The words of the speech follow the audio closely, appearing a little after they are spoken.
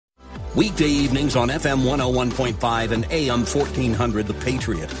Weekday evenings on FM 101.5 and AM 1400 The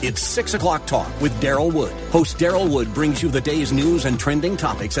Patriot. It's 6 o'clock talk with Daryl Wood. Host Daryl Wood brings you the day's news and trending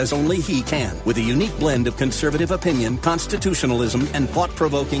topics as only he can, with a unique blend of conservative opinion, constitutionalism, and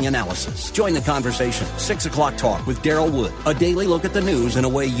thought-provoking analysis. Join the conversation. 6 o'clock talk with Daryl Wood. A daily look at the news in a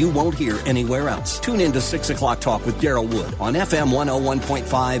way you won't hear anywhere else. Tune in to 6 o'clock talk with Daryl Wood on FM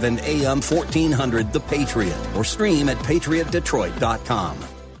 101.5 and AM 1400 The Patriot, or stream at patriotdetroit.com.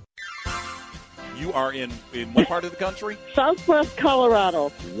 You are in what part of the country? Southwest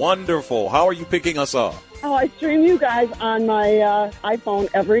Colorado. Wonderful. How are you picking us up? Oh, I stream you guys on my iPhone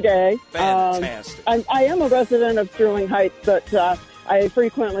every day. Fantastic. I am a resident of Sterling Heights, but I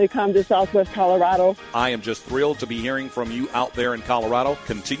frequently come to Southwest Colorado. I am just thrilled to be hearing from you out there in Colorado.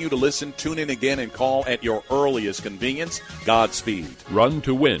 Continue to listen, tune in again, and call at your earliest convenience. Godspeed. Run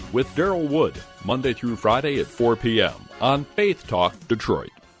to Win with Daryl Wood, Monday through Friday at 4 p.m. on Faith Talk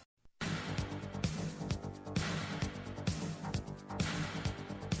Detroit.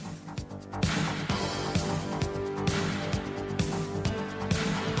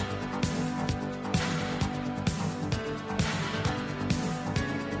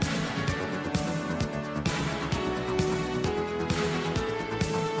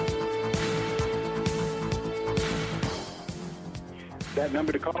 That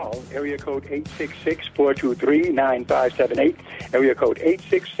number to call, area code 866-423-9578, area code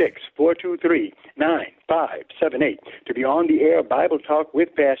 866-423-9578, to be on the air Bible Talk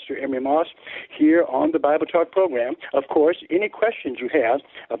with Pastor Emery Moss here on the Bible Talk program. Of course, any questions you have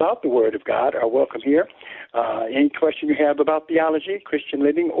about the Word of God are welcome here. Any question you have about theology, Christian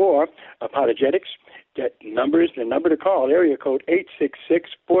living, or apologetics, that number is the number to call, area code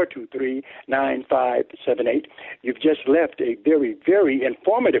 866-423-9578. You've just left a very, very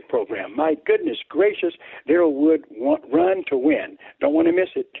informative program. My goodness gracious, Daryl Wood, Run to Win. Don't want to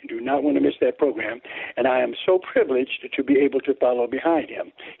miss it. Do not want to miss that program. And I am so privileged to be able to follow behind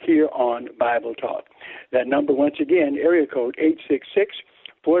him here on Bible Talk. That number, once again, area code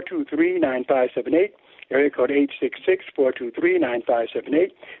 866-423-9578. Area code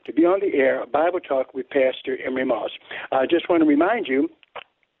 866-423-9578, to be on the air, Bible Talk with Pastor Emery Moss. I just want to remind you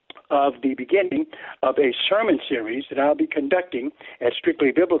of the beginning of a sermon series that I'll be conducting at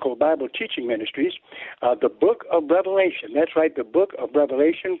Strictly Biblical Bible Teaching Ministries, the Book of Revelation. That's right, the Book of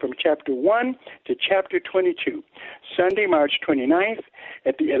Revelation from chapter 1 to chapter 22, Sunday, March 29th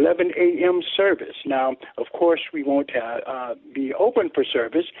at the 11 a.m. service. Now, of course, we won't be open for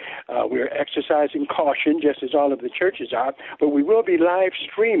service. We're exercising caution, just as all of the churches are, but we will be live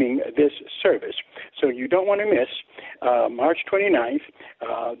streaming this service. So you don't want to miss March 29th.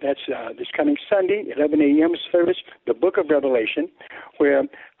 That's this coming Sunday, 11 a.m. service, the Book of Revelation, where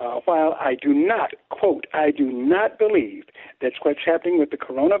while I do not, quote, I do not believe that what's happening with the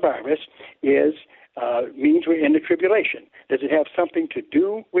coronavirus means we're in the tribulation. Does it have something to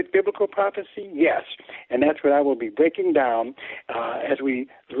do with biblical prophecy? Yes. And that's what I will be breaking down as we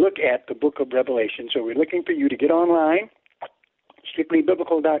look at the Book of Revelation. So we're looking for you to get online,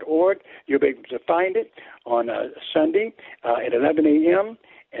 strictlybiblical.org. You'll be able to find it on Sunday at 11 a.m.,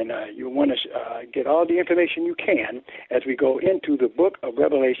 and you'll want to get all the information you can as we go into the Book of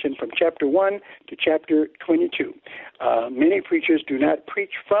Revelation from chapter 1 to chapter 22. Many preachers do not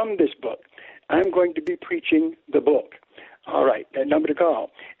preach from this book. I'm going to be preaching the book. All right, that number to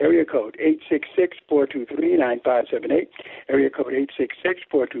call, area code 866-423-9578, area code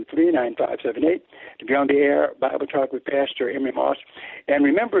 866-423-9578, to be on the air, Bible Talk with Pastor Emery Moss. And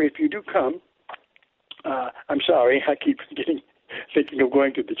remember, if you do come, I'm sorry, I keep thinking of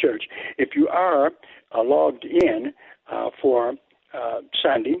going to the church. If you are logged in for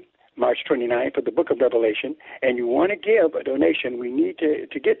Sunday, March 29th, for the Book of Revelation, and you want to give a donation, we need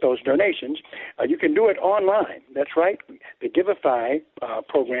to get those donations. You can do it online. That's right. The Giveify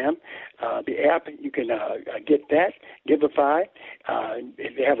program, the app, you can get that, Giveify.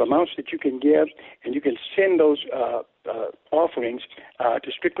 They have amounts that you can give, and you can send those offerings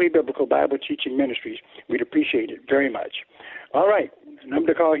to Strictly Biblical Bible Teaching Ministries. We'd appreciate it very much. All right. The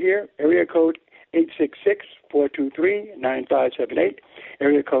number to call here, area code 866-423-9578,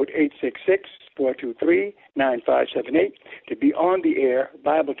 area code 866-423-9578, to be on the air,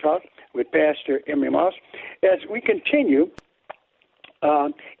 Bible Talk with Pastor Emery Moss. As we continue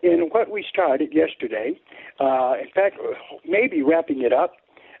in what we started yesterday, in fact, maybe wrapping it up,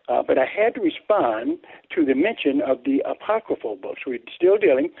 but I had to respond to the mention of the apocryphal books. We're still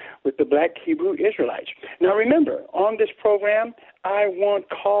dealing with the Black Hebrew Israelites. Now remember, on this program, I want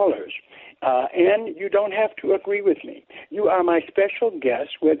callers. And you don't have to agree with me. You are my special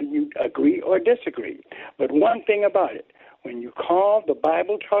guest, whether you agree or disagree. But one thing about it, when you call the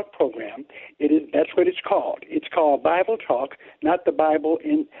Bible Talk program, that's what it's called. It's called Bible Talk, not the Bible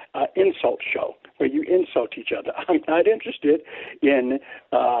insult show, where you insult each other. I'm not interested in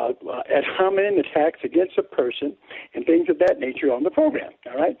ad hominem attacks against a person and things of that nature on the program,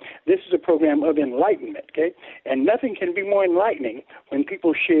 all right? This is a program of enlightenment, okay? And nothing can be more enlightening when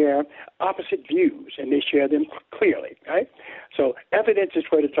people share opposite views and they share them clearly, right? So evidence is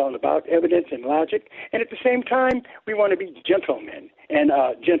what it's all about, evidence and logic. And at the same time, we want to be gentlemen and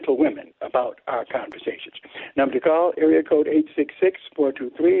gentlewomen about our conversations. Number to call, area code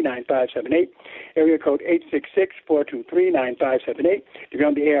 866-423-9578, area code 866-423-9578. You're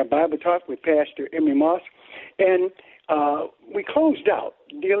on the air Bible Talk with Pastor Emery Moss. And we closed out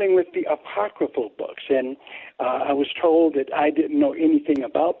dealing with the apocryphal books, and I was told that I didn't know anything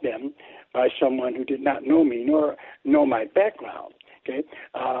about them by someone who did not know me nor know my background. Okay,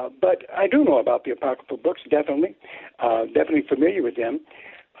 but I do know about the apocryphal books, definitely familiar with them,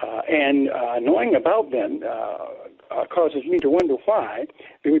 and knowing about them causes me to wonder why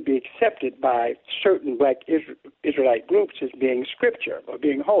they would be accepted by certain black Israelite groups as being scripture or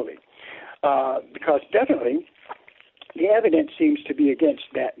being holy, because definitely the evidence seems to be against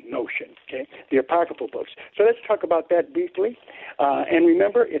that notion, okay, the apocryphal books. So let's talk about that briefly. And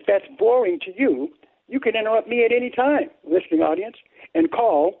remember, if that's boring to you, you can interrupt me at any time, listening audience, and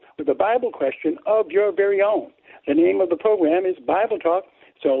call with a Bible question of your very own. The name of the program is Bible Talk,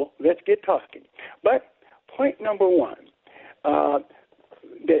 so let's get talking. But point number one, that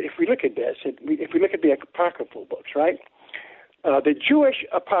if we look at this, if we look at the apocryphal books, right, the Jewish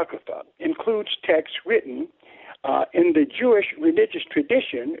Apocrypha includes texts written in the Jewish religious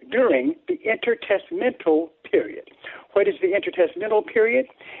tradition during the intertestamental period. What is the intertestamental period?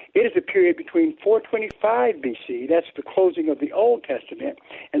 It is a period between 425 BC, that's the closing of the Old Testament,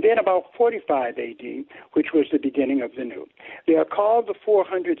 and then about 45 AD, which was the beginning of the New. They are called the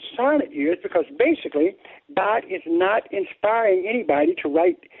 400 silent years because basically God is not inspiring anybody to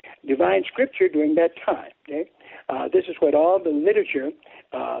write divine scripture during that time. Okay? This is what all the literature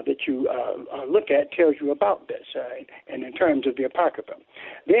that you look at tells you about this, and in terms of the Apocrypha.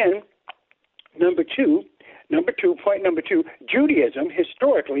 Then, point number two, Judaism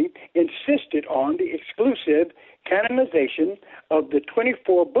historically insisted on the exclusive canonization of the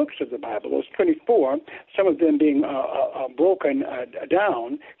 24 books of the Bible. Those 24, some of them being broken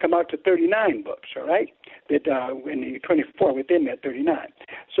down, come out to 39 books, all right? That in the 24 within that 39.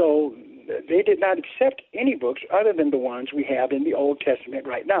 So they did not accept any books other than the ones we have in the Old Testament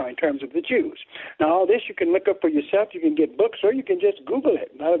right now in terms of the Jews. Now, all this you can look up for yourself. You can get books or you can just Google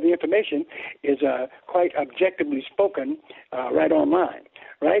it. A lot of the information is quite objectively spoken right online,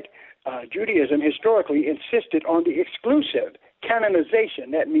 right? Judaism historically insisted on the exclusive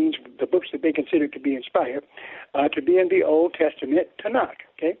canonization. That means the books that they considered to be inspired to be in the Old Testament Tanakh,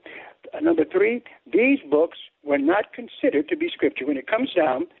 okay? Number three, these books were not considered to be scripture. When it comes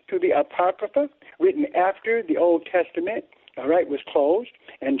down to the Apocrypha, written after the Old Testament, all right, was closed,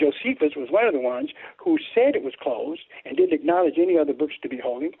 and Josephus was one of the ones who said it was closed and didn't acknowledge any other books to be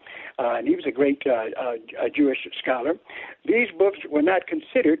holy, and he was a great Jewish scholar. These books were not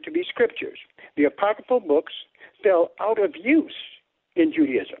considered to be scriptures. The apocryphal books fell out of use in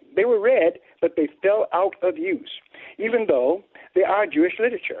Judaism. They were read, but they fell out of use, even though they are Jewish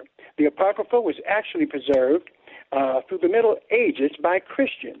literature. The Apocrypha was actually preserved through the Middle Ages by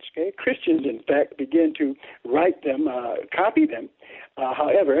Christians. Okay? Christians, in fact, began to write them, copy them.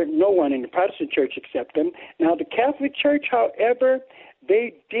 However, no one in the Protestant church accepted them. Now, the Catholic Church, however,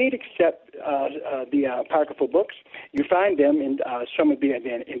 they did accept the apocryphal books. You find them in some of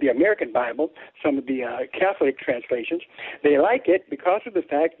in the American Bible, some of the Catholic translations. They like it because of the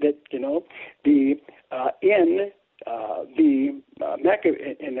fact that in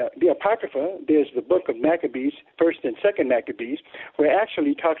the Apocrypha, there's the book of Maccabees, 1st and 2nd Maccabees, where it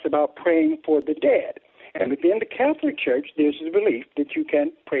actually talks about praying for the dead. And within the Catholic Church, there's the belief that you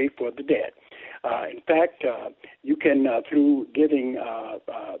can pray for the dead. In fact, you can, through giving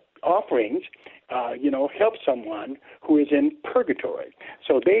offerings, help someone who is in purgatory.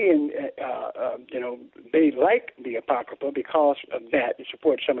 So they like the Apocrypha because of that. It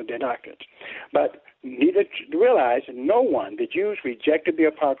supports some of their doctrines. But neither to realize the Jews rejected the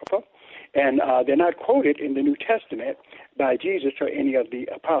Apocrypha, and they're not quoted in the New Testament by Jesus or any of the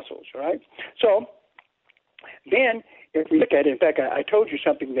apostles, all right? So then, if we look at it, in fact, I told you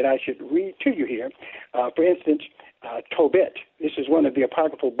something that I should read to you here. For instance, Tobit. This is one of the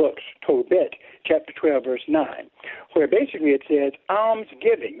apocryphal books, Tobit, chapter 12, verse 9, where basically it says,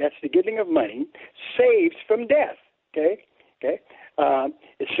 almsgiving, that's the giving of money, saves from death, okay?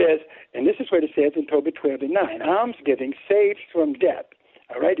 it says, and this is what it says in Tobit 12:9, almsgiving saves from death.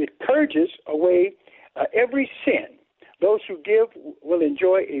 All right, it purges away every sin. Those who give will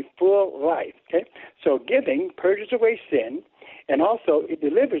enjoy a full life. Okay, so giving purges away sin, and also it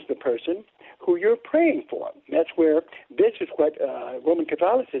delivers the person who you're praying for. That's where this is what Roman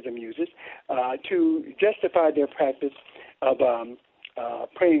Catholicism uses to justify their practice of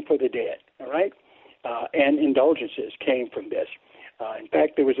praying for the dead. All right, and indulgences came from this. In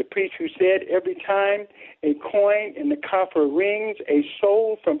fact, there was a priest who said, every time a coin in the coffer rings, a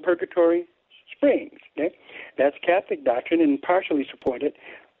soul from purgatory springs. Okay? That's Catholic doctrine and partially supported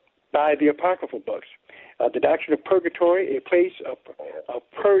by the apocryphal books. The doctrine of purgatory, a place of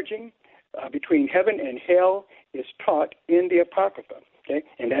purging between heaven and hell, is taught in the Apocrypha. Okay?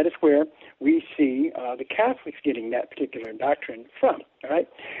 And that is where we see the Catholics getting that particular doctrine from. All right?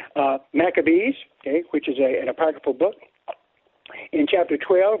 Maccabees, okay, which is an apocryphal book, in chapter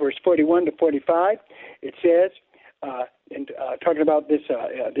 12, verse 41 to 45, it says, talking about this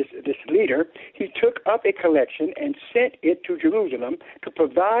leader, he took up a collection and sent it to Jerusalem to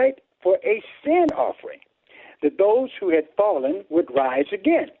provide for a sin offering, that those who had fallen would rise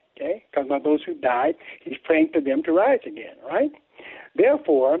again. Okay, talking about those who died, he's praying for them to rise again. Right?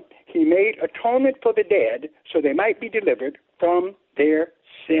 Therefore, he made atonement for the dead, so they might be delivered from their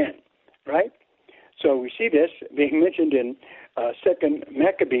sin. Right? So we see this being mentioned in 2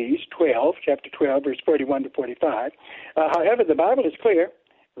 Maccabees 12, chapter 12, verse 41 to 45. However, the Bible is clear,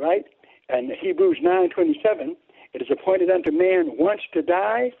 right? And Hebrews 9:27, it is appointed unto man once to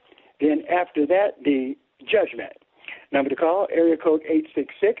die, then after that the judgment. Number to call, area code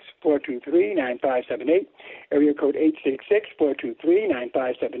 866-423-9578, area code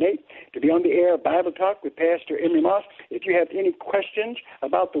 866-423-9578, to be on the air Bible Talk with Pastor Emery Moss. If you have any questions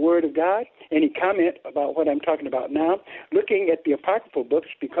about the Word of God, any comment about what I'm talking about now, looking at the apocryphal books,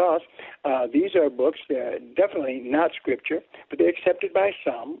 because these are books that are definitely not Scripture, but they're accepted by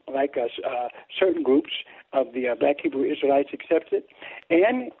some, like certain groups of the Black Hebrew Israelites accept it,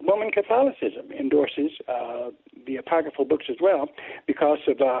 and Roman Catholicism endorses the apocryphal books as well, because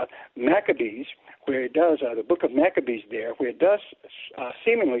of Maccabees, where it does, the book of Maccabees there, where it does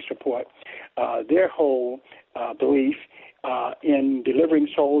seemingly support their whole belief in delivering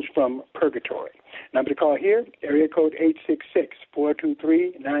souls from purgatory. Number to call here, area code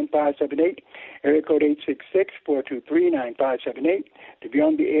 866-423-9578, area code 866-423-9578, to be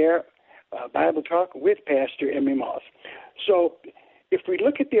on the air Bible Talk with Pastor Emery Moss. So if we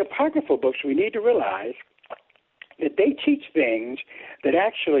look at the apocryphal books, we need to realize that they teach things that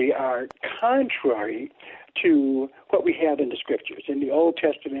actually are contrary to what we have in the Scriptures, in the Old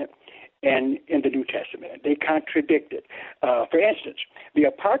Testament and in the New Testament. They contradict it. For instance, the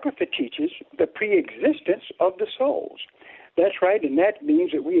Apocrypha teaches the pre-existence of the souls. That's right, and that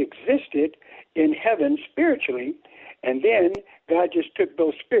means that we existed in heaven spiritually, and then God just took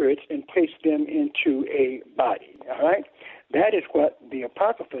those spirits and placed them into a body, all right? That is what the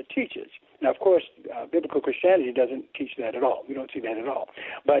Apocrypha teaches. Now, of course, biblical Christianity doesn't teach that at all. We don't see that at all.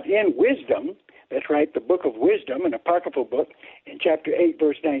 But in Wisdom, that's right, the book of Wisdom, an apocryphal book, in chapter 8,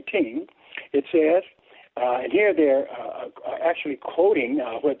 verse 19, it says, and here they're actually quoting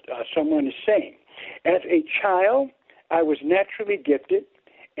what someone is saying. As a child, I was naturally gifted,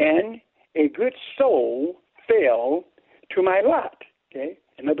 and a good soul fell to my lot. Okay?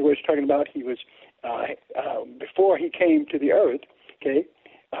 In other words, talking about he was, before he came to the earth, okay,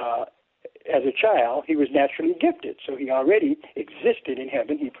 as a child, he was naturally gifted. So he already existed in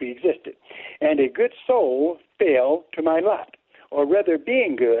heaven. He pre-existed. And a good soul fell to my lot. Or rather,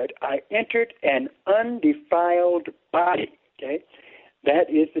 being good, I entered an undefiled body. Okay? That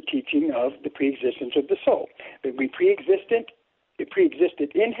is the teaching of the pre-existence of the soul. That we pre-existed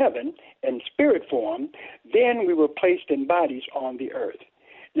in heaven in spirit form, then we were placed in bodies on the earth.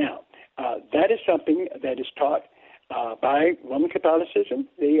 Now, that is something that is taught by Roman Catholicism.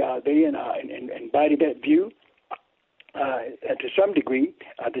 They embody that view to some degree.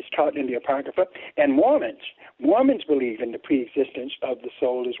 That's taught in the Apocrypha. And Mormons believe in the pre-existence of the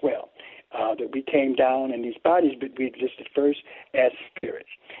soul as well, that we came down in these bodies, but we existed first as spirits.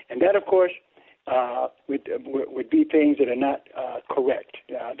 And that, of course, would be things that are not correct,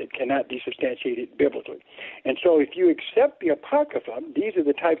 that cannot be substantiated biblically. And so if you accept the Apocrypha, these are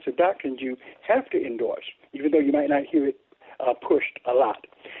the types of doctrines you have to endorse, even though you might not hear it pushed a lot.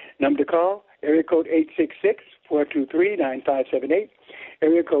 Number to call, area code 866-423-9578,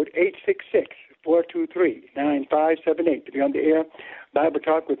 area code 866-423-9578, to be on the air. Bible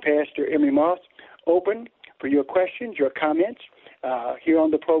Talk with Pastor Emery Moss, open for your questions, your comments here on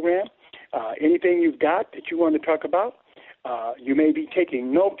the program. Anything you've got that you want to talk about, You may be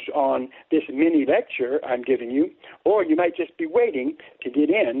taking notes on this mini lecture I'm giving you, or you might just be waiting to get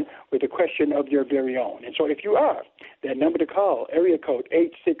in with a question of your very own. And so if you are, that number to call, area code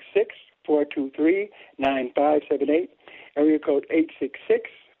 866-423-9578, area code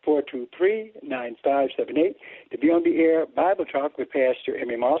 866-423-9578, to be on the air Bible Talk with Pastor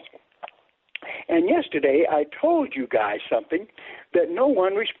Emery Moss. And yesterday I told you guys something that no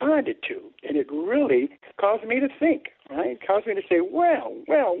one responded to, and it really caused me to think, right? It caused me to say, well,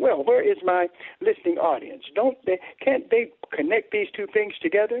 where is my listening audience? Can't they connect these two things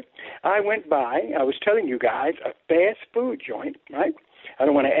together? I went by, I was telling you guys, a fast food joint, right? I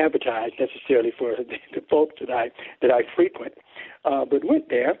don't want to advertise necessarily for the folks that I frequent, but went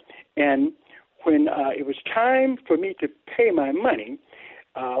there, and when it was time for me to pay my money,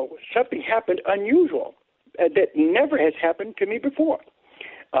 something happened unusual that never has happened to me before.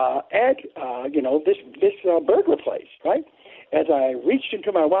 At this burger place, right? As I reached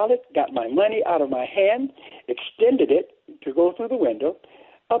into my wallet, got my money out of my hand, extended it to go through the window,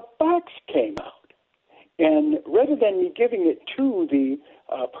 a box came out, and rather than me giving it to the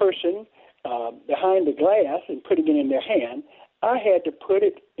person behind the glass and putting it in their hand, I had to put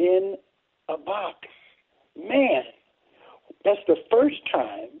it in a box. Man, that's the first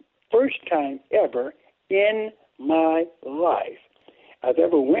time ever in my life I've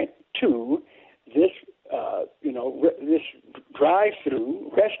ever went to this, this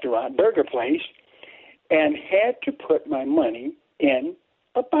drive-through restaurant, burger place, and had to put my money in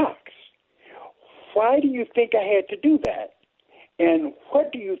a box. Why do you think I had to do that? And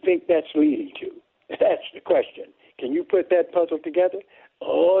what do you think that's leading to? That's the question. Can you put that puzzle together?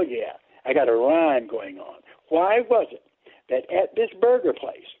 Oh, yeah. I got a rhyme going on. Why was it that at this burger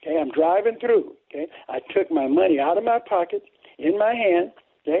place, okay, I'm driving through, okay, I took my money out of my pocket, in my hand,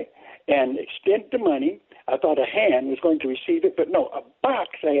 okay, and extended the money. I thought a hand was going to receive it, but no, a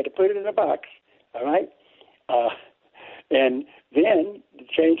box. I had to put it in a box, all right? And then the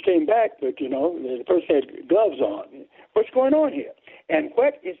change came back, but, the person had gloves on. What's going on here? And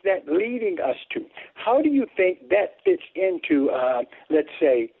what is that leading us to? How do you think that fits into, let's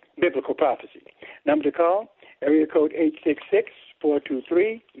say, biblical prophecy? Number to call, area code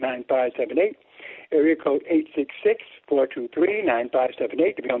 866-423-9578. Area code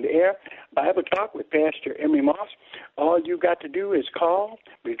 866-423-9578 to be on the air. Bible Talk with Pastor Emery Moss. All you got to do is call.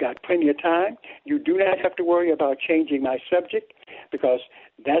 We've got plenty of time. You do not have to worry about changing my subject because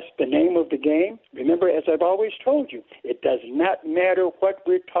that's the name of the game. Remember, as I've always told you, it does not matter what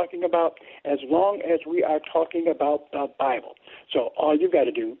we're talking about as long as we are talking about the Bible. So all you got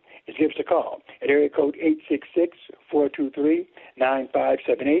to do is give us a call at area code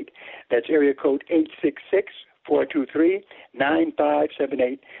 866-423-9578. That's area code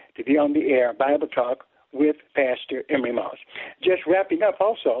 866-423-9578 to be on the air, Bible Talk with Pastor Emery Moss. Just wrapping up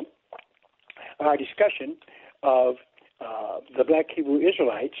also our discussion of the Black Hebrew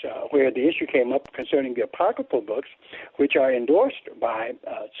Israelites, where the issue came up concerning the apocryphal books, which are endorsed by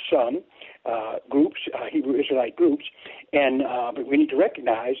some groups, Hebrew Israelite groups, and but we need to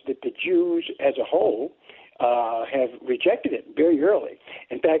recognize that the Jews as a whole have rejected it very early.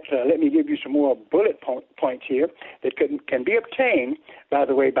 In fact, let me give you some more bullet points here that can be obtained, by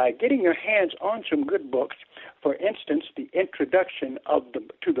the way, by getting your hands on some good books. For instance, the Introduction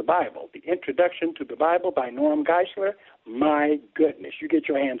to the Bible. The Introduction to the Bible by Norm Geisler. My goodness, you get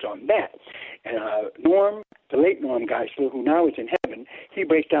your hands on that. And Norm, the late Norm Geisler, who now is in heaven, he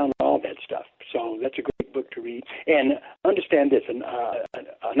breaks down all that stuff. So that's a great book to read. And understand this,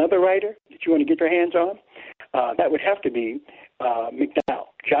 another writer that you want to get your hands on, that would have to be McDowell,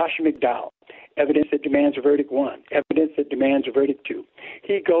 Josh McDowell. Evidence that demands a verdict 1, evidence that demands a verdict 2.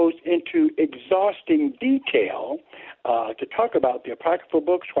 He goes into exhausting detail to talk about the apocryphal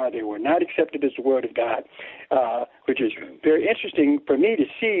books, why they were not accepted as the Word of God, which is very interesting for me to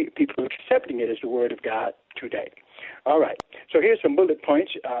see people accepting it as the Word of God today. All right, so here's some bullet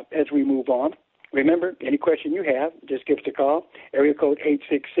points as we move on. Remember, any question you have, just give us a call. Area code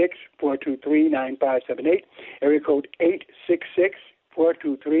 866-423-9578. Area code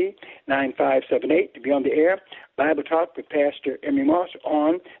 866-423-9578 to be on the air. Bible Talk with Pastor Emery Moss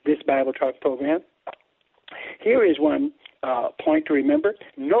on this Bible Talk program. Here is one point to remember.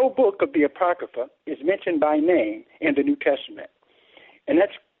 No book of the Apocrypha is mentioned by name in the New Testament. And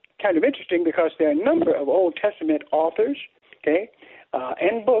that's kind of interesting because there are a number of Old Testament authors,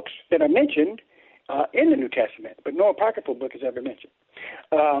 and books that are mentioned in the New Testament, but no apocryphal book is ever mentioned.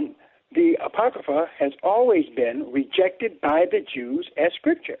 The Apocrypha has always been rejected by the Jews as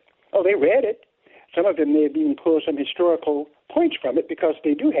Scripture. Oh, they read it. Some of them may have even pulled some historical points from it because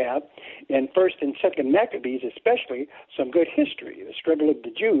they do have, in 1st and 2nd Maccabees especially, some good history. The struggle of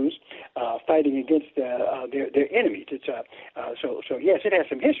the Jews fighting against their enemies. It's so yes, it has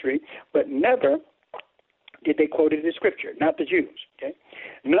some history, but never did they quote it as scripture, not the Jews. Okay,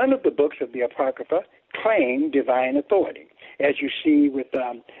 none of the books of the Apocrypha claim divine authority, as you see with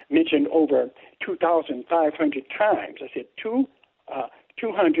mentioned over 2,500 times. I said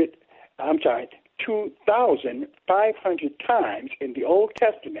 2,500 times in the Old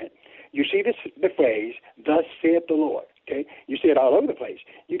Testament. You see the phrase, "Thus saith the Lord." Okay, you see it all over the place.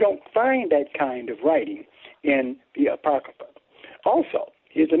 You don't find that kind of writing in the Apocrypha. Also,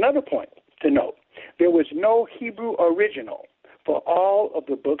 here's another point to note. There was no Hebrew original for all of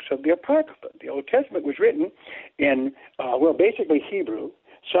the books of the Apocrypha. The Old Testament was written in, basically Hebrew,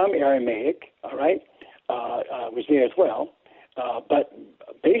 some Aramaic, all right, was there as well, but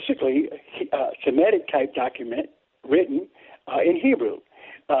basically Semitic-type document written in Hebrew,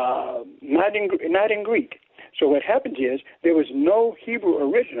 not in Greek. So what happens is there was no Hebrew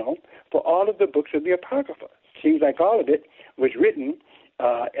original for all of the books of the Apocrypha. Seems like all of it was written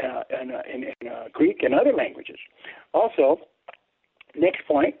in Greek and other languages. Also, next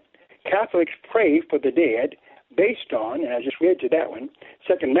point, Catholics pray for the dead based on, and I just read to that one,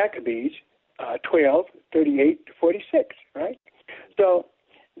 2nd Maccabees 12:38-46, right? So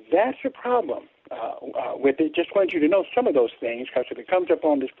that's a problem with it. Just want you to know some of those things, because if it comes up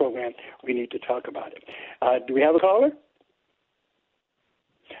on this program, we need to talk about it. Do we have a caller?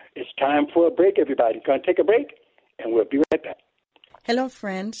 It's time for a break, everybody. Going to take a break, and we'll be right back. Hello,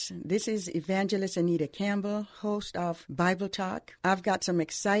 friends. This is Evangelist Anita Campbell, host of Bible Talk. I've got some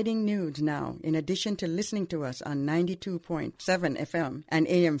exciting news now. In addition to listening to us on 92.7 FM and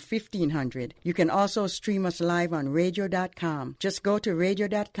AM 1500, you can also stream us live on radio.com. Just go to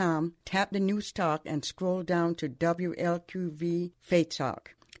radio.com, tap the News Talk, and scroll down to WLQV Faith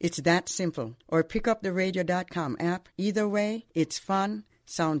Talk. It's that simple. Or pick up the radio.com app. Either way, it's fun,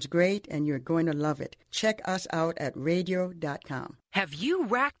 sounds great, and you're going to love it. Check us out at radio.com. Have you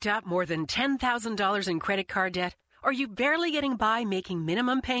racked up more than $10,000 in credit card debt? Are you barely getting by making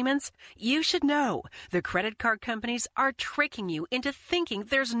minimum payments? You should know the credit card companies are tricking you into thinking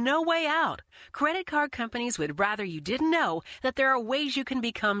there's no way out. Credit card companies would rather you didn't know that there are ways you can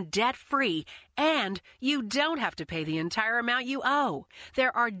become debt-free and you don't have to pay the entire amount you owe.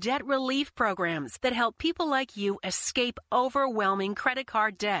 There are debt relief programs that help people like you escape overwhelming credit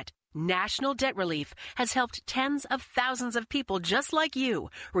card debt. National Debt Relief has helped tens of thousands of people just like you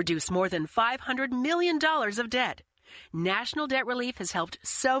reduce more than $500 million of debt. National Debt Relief has helped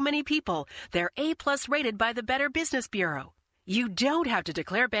so many people, they're A+ rated by the Better Business Bureau. You don't have to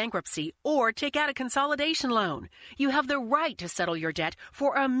declare bankruptcy or take out a consolidation loan. You have the right to settle your debt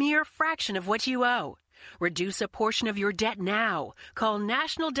for a mere fraction of what you owe. Reduce a portion of your debt now. Call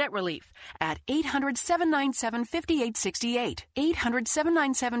National Debt Relief at 800-797-5868.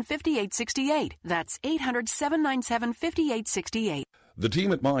 800-797-5868. That's 800-797-5868. The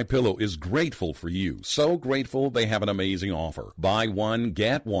team at MyPillow is grateful for you. So grateful they have an amazing offer. Buy one,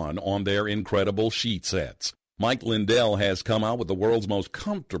 get one on their incredible sheet sets. Mike Lindell has come out with the world's most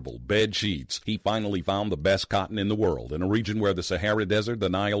comfortable bed sheets. He finally found the best cotton in the world in a region where the Sahara Desert, the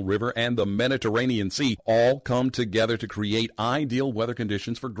Nile River, and the Mediterranean Sea all come together to create ideal weather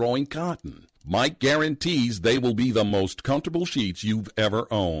conditions for growing cotton. Mike guarantees they will be the most comfortable sheets you've ever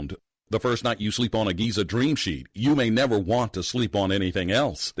owned. The first night you sleep on a Giza Dream Sheet, you may never want to sleep on anything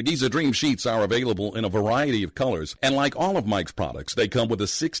else. The Giza Dream Sheets are available in a variety of colors, and like all of Mike's products, they come with a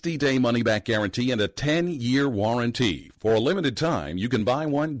 60-day money-back guarantee and a 10-year warranty. For a limited time, you can buy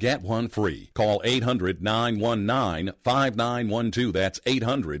one, get one free. Call 800-919-5912. That's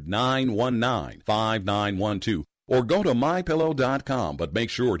 800-919-5912. Or go to MyPillow.com, but make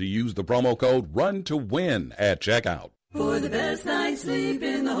sure to use the promo code RUN2WIN at checkout. For the best night's sleep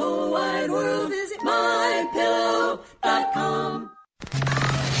in the whole wide world, visit MyPillow.com.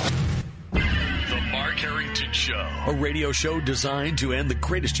 The Mark Harrington Show, a radio show designed to end the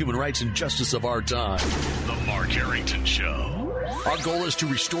greatest human rights injustice of our time. The Mark Harrington Show. Our goal is to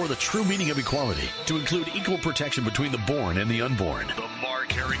restore the true meaning of equality, to include equal protection between the born and the unborn. The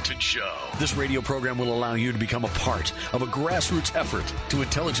Mark Harrington Show. This radio program will allow you to become a part of a grassroots effort to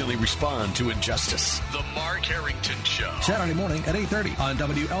intelligently respond to injustice. The Mark Harrington Show. Saturday morning at 8:30 on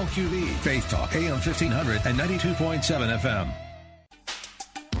WLQV. Faith Talk, AM 1500 and 92.7 FM.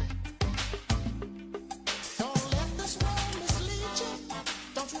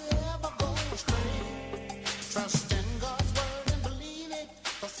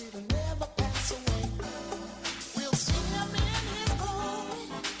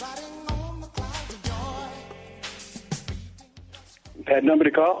 That number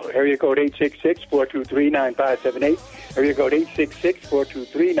to call, area code 866-423-9578. Area code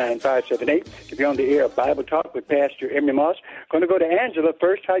 866-423-9578. To be on the air of Bible Talk with Pastor Emery Moss. Going to go to Angela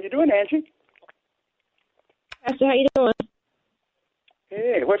first. How you doing, Angie? Pastor, how you doing?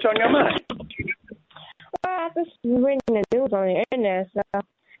 Hey, what's on your mind? Well, I just reading the news on the internet, so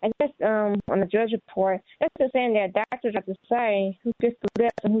I guess on the Judge report, it's just saying that doctors have to say who gets to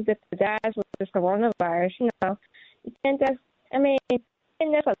live and who gets to die with this coronavirus. You know, you can't just, isn't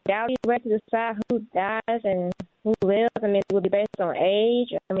there a doubt way to decide who dies and who lives? It would be based on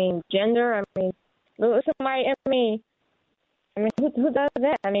age, gender. Somebody, who does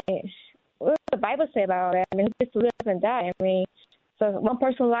that? What does the Bible say about that? Who gets to live and die? So one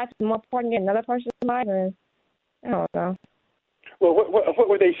person's life is more important than another person's life, and I don't know. Well, what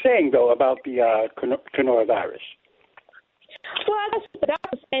were they saying, though, about the coronavirus? Well, I guess the doctor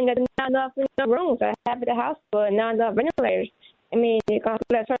was saying that there's not enough rooms to have at the hospital and not enough ventilators. You're going to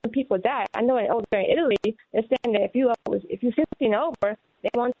let certain people die. I know in Italy, they're saying that if you're 50 and over, they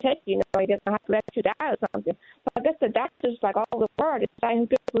won't take you. They're going to have to let you die or something. But I guess the doctors, like all the world, decide who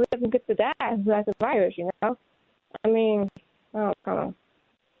gets to live and gets to die, who has the virus, I don't know.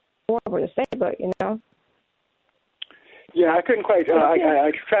 Horrible to say, but, Yeah, I couldn't quite.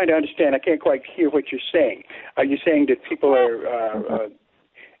 I'm trying to understand. I can't quite hear what you're saying. Are you saying that people are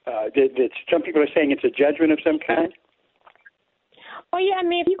that some people are saying it's a judgment of some kind? Oh yeah,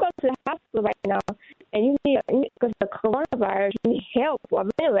 if you go to the hospital right now and you need because of the coronavirus, you need help or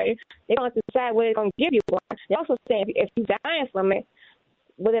ventilator, they're going to decide whether they're going to give you one. They also say if you're dying from it,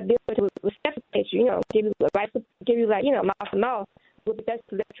 will it be able to resuscitate you? Give you mouth to mouth. Would be best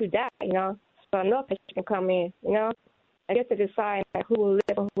to let you die? So another patient can come in. I guess they decide who will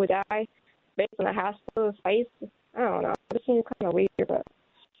live and who will die based on the hospital's face. I don't know. It seems kind of weird, but.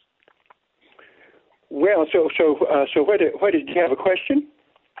 Well, so what did you have a question?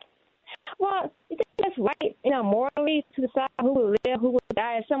 Well, you think that's right, morally to decide who will live, who will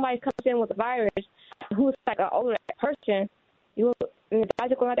die. If somebody comes in with a virus, who's like an older person, the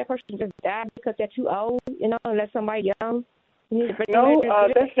doctor going to let that person just die because they're too old, let somebody young. No,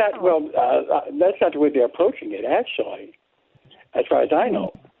 that's not. Well, that's not the way they're approaching it. Actually, as far as I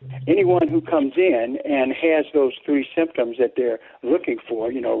know, anyone who comes in and has those three symptoms that they're looking for,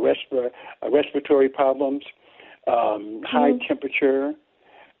 respiratory problems, high temperature,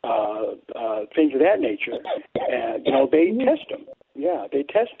 things of that nature, and they test them. Yeah, they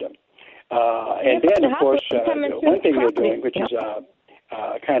test them, and then of course one thing they're doing, which is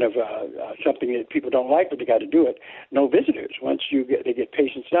something that people don't like, but they got to do it. No visitors. Once they get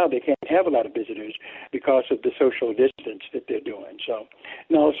patients now, they can't have a lot of visitors because of the social distance that they're doing. So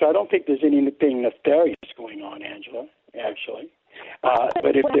I don't think there's anything nefarious going on, Angela, actually.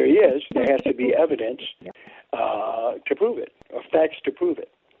 But if there is, there has to be evidence to prove it, or facts to prove it.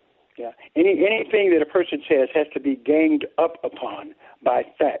 Yeah. Anything that a person says has to be ganged up upon by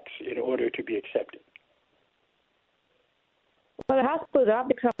facts in order to be accepted. Well, the hospitals are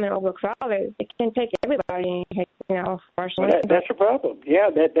becoming overcrowded. They can't take everybody, fortunately. Well, that's a problem.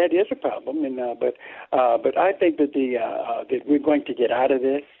 Yeah, that is a problem. And but I think that that we're going to get out of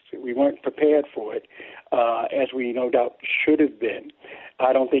this. We weren't prepared for it, as we no doubt should have been.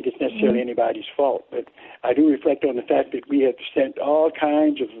 I don't think it's necessarily anybody's fault, but I do reflect on the fact that we have spent all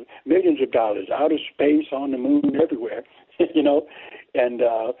kinds of millions of dollars out of space, on the moon, everywhere, and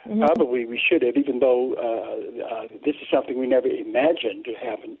probably we should have, even though this is something we never imagined to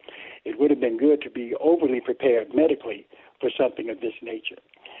happen. It would have been good to be overly prepared medically for something of this nature.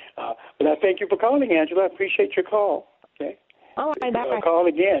 But I thank you for calling, Angela. I appreciate your call. Okay. Oh, call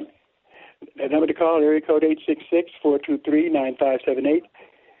again. The number to call, area code 866-423-9578.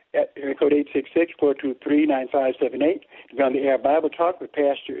 Area code 866-423-9578. You're on the air Bible Talk with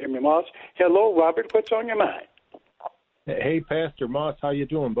Pastor Emery Moss. Hello, Robert. What's on your mind? Hey, Pastor Moss. How you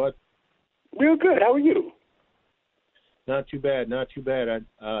doing, bud? Real good. How are you? Not too bad.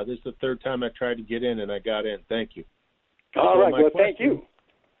 This is the third time I tried to get in, and I got in. Thank you. All right. Well, thank you.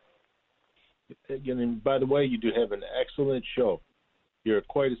 And by the way, you do have an excellent show. You're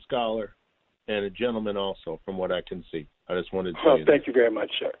quite a scholar and a gentleman also, from what I can see. I just wanted to tell you thank you very much,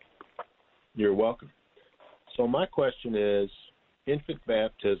 sir. You're welcome. So my question is infant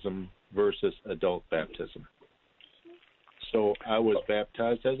baptism versus adult baptism. So I was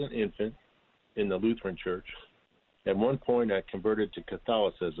baptized as an infant in the Lutheran Church. At one point, I converted to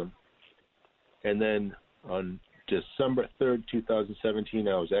Catholicism. And then on December 3rd, 2017,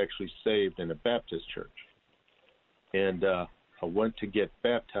 I was actually saved in a Baptist church. And I went to get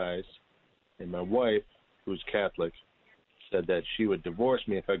baptized, and my wife, who's Catholic, said that she would divorce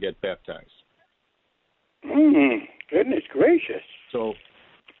me if I get baptized. Goodness gracious. So,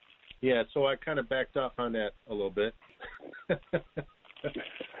 yeah, so I kind of backed off on that a little bit.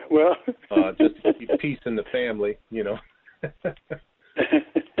 Well, just to keep peace in the family, you know.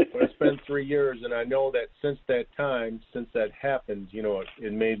 But it's been 3 years, and I know that since that happened, you know,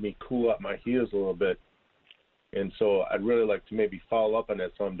 it made me cool up my heels a little bit. And so I'd really like to maybe follow up on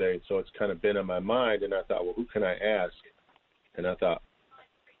that someday. So it's kind of been on my mind, and I thought, well, who can I ask? And I thought,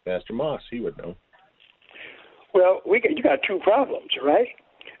 Pastor Moss, he would know. Well, you got two problems, right?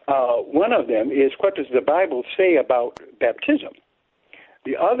 One of them is, what does the Bible say about baptism?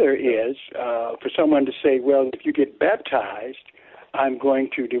 The other is for someone to say, well, if you get baptized, I'm going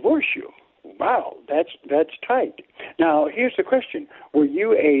to divorce you. Wow, that's tight. Now, here's the question: were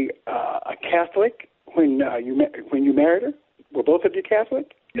you a Catholic when you married her? Were both of you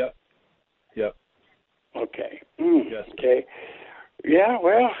Catholic? Yep. Okay. Yes. Okay. Yeah.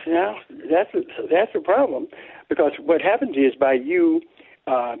 Well, yeah. That's a problem, because what happens is, by you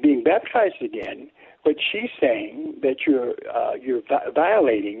being baptized again, what she's saying that you're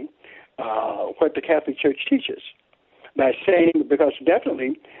violating what the Catholic Church teaches. By saying, because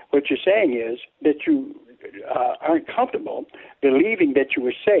definitely what you're saying is that you aren't comfortable believing that you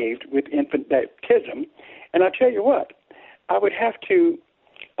were saved with infant baptism. And I'll tell you what, I would have to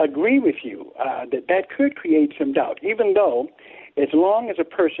agree with you that could create some doubt, even though as long as a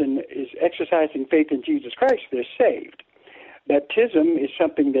person is exercising faith in Jesus Christ, they're saved. Baptism is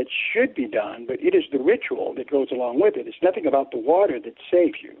something that should be done, but it is the ritual that goes along with it. It's nothing about the water that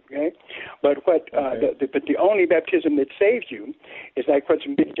saves you, okay? But the only baptism that saves you is like what's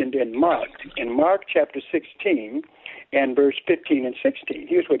mentioned in Mark chapter 16 and verse 15 and 16.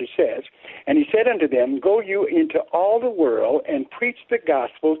 Here's what it says. And he said unto them, Go you into all the world and preach the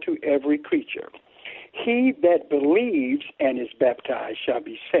gospel to every creature. He that believes and is baptized shall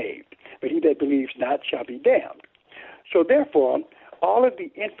be saved, but he that believes not shall be damned. So therefore, all of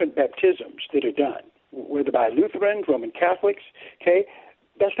the infant baptisms that are done, whether by Lutherans, Roman Catholics, okay,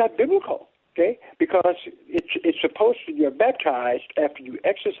 that's not biblical, okay, because it's supposed to, you're baptized after you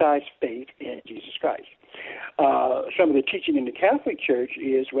exercise faith in Jesus Christ. Some of the teaching in the Catholic Church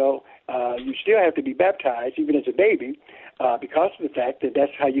is, well, you still have to be baptized even as a baby because of the fact that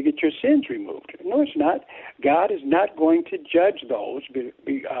that's how you get your sins removed. No, it's not. God is not going to judge those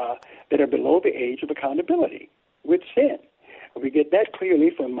that are below the age of accountability with sin. We get that clearly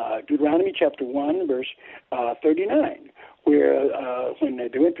from Deuteronomy chapter 1, verse 39, where when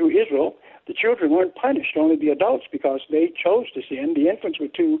they went through Israel, the children weren't punished, only the adults, because they chose to sin. The infants were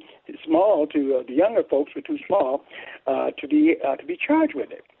too small, the younger folks were too small to be charged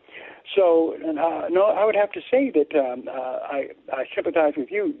with it. So, no, I would have to say that I sympathize with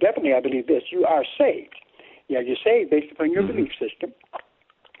you. Definitely, I believe this. You are saved. Yeah, you're saved based upon your belief system.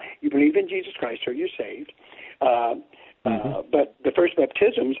 You believe in Jesus Christ, so you're saved. But the first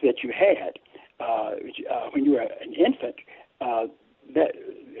baptisms that you had when you were an infant, that,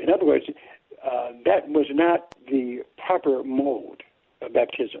 in other words, that was not the proper mode of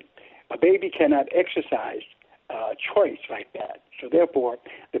baptism. A baby cannot exercise choice like that. So therefore,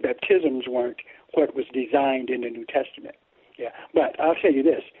 the baptisms weren't what was designed in the New Testament. Yeah, but I'll tell you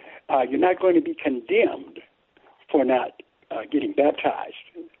this: you're not going to be condemned for not getting baptized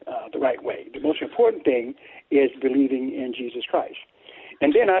the right way. The most important thing is believing in Jesus Christ.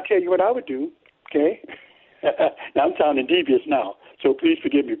 And then I'll tell you what I would do, okay? Now, I'm sounding devious now, so please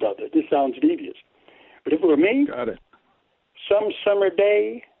forgive me, brother. This sounds devious. But if it were me, got it. Some summer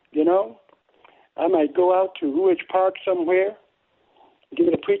day, you know, I might go out to Ruidge Park somewhere,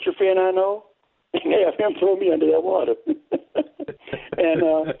 get a preacher friend I know, and have him throw me under that water. And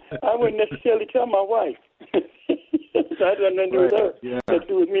I wouldn't necessarily tell my wife. So I had nothing to do with her. Yeah. It had to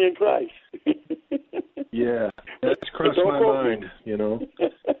do with me in Christ. Yeah, that's crossed my mind, you know.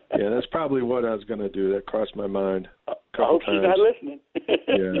 Yeah, that's probably what I was going to do. That crossed my mind a couple I hope times. she's not listening.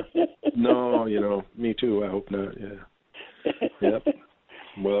 Yeah. No, you know, me too. I hope not, yeah. Yep.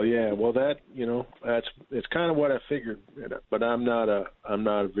 Well, yeah, well that, you know, it's kind of what I figured, but I'm not a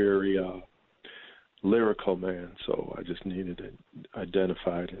very lyrical man, so I just needed it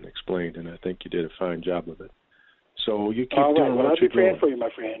identified and explained, and I think you did a fine job of it. So you keep all right. doing Well, what I'll you're be praying doing. for you, my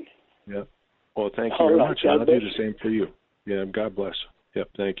friend. Yep. Well, thank you All very right. much. God I'll do bless the same for you. Yeah, God bless. Yep,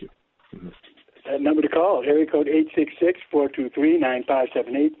 thank you. Mm-hmm. That number to call, area code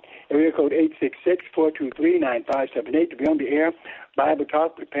 866-423-9578, area code 866-423-9578 to be on the air. Bible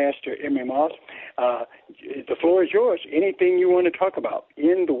Talk with Pastor Emery Moss. The floor is yours. Anything you want to talk about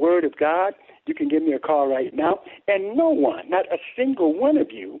in the Word of God, you can give me a call right now. And no one, not a single one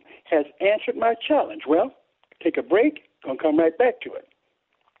of you, has answered my challenge. Well, take a break. Gonna come right back to it.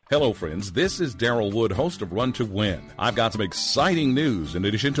 Hello, friends. This is Darrell Wood, host of Run to Win. I've got some exciting news in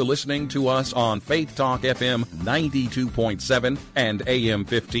addition to listening to us on Faith Talk FM 92.7 and AM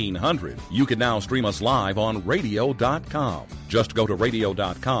 1500. You can now stream us live on radio.com. Just go to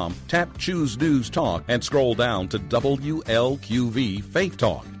radio.com, tap Choose News Talk, and scroll down to WLQV Faith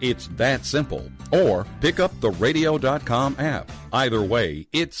Talk. It's that simple. Or pick up the radio.com app. Either way,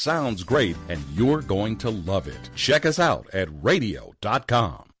 it sounds great, and you're going to love it. Check us out at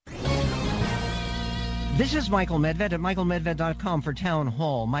radio.com. This is Michael Medved at michaelmedved.com for Town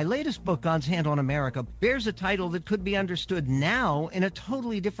Hall. My latest book, God's Hand on America, bears a title that could be understood now in a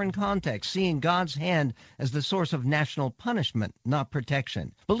totally different context, seeing God's hand as the source of national punishment, not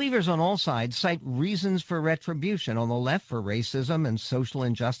protection. Believers on all sides cite reasons for retribution, on the left for racism and social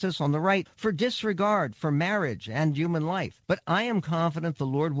injustice, on the right for disregard for marriage and human life. But I am confident the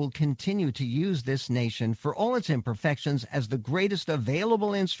Lord will continue to use this nation, for all its imperfections, as the greatest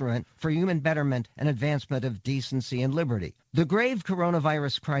available instrument for human betterment and advancement of decency and liberty. The grave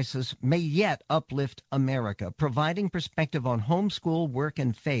coronavirus crisis may yet uplift America, providing perspective on homeschool, work,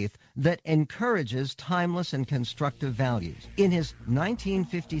 and faith that encourages timeless and constructive values. In his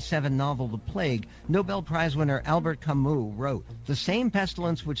 1957 novel, The Plague, Nobel Prize winner Albert Camus wrote, "The same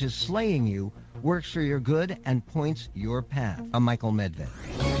pestilence which is slaying you works for your good and points your path." I'm Michael Medved.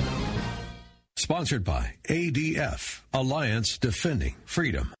 Sponsored by ADF, Alliance Defending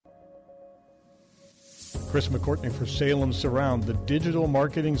Freedom. Chris McCourtney for Salem Surround, the digital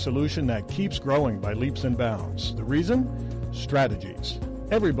marketing solution that keeps growing by leaps and bounds. The reason? Strategies.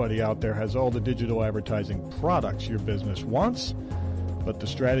 Everybody out there has all the digital advertising products your business wants, but the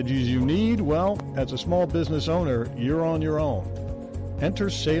strategies you need, well, as a small business owner, you're on your own. Enter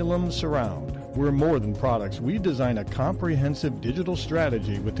Salem Surround. We're more than products. We design a comprehensive digital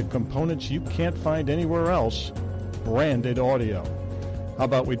strategy with the components you can't find anywhere else, branded audio. How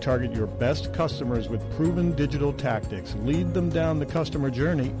about we target your best customers with proven digital tactics, lead them down the customer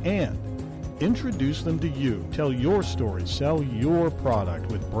journey, and introduce them to you. Tell your story, sell your product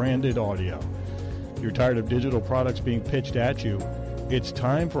with branded audio. You're tired of digital products being pitched at you? It's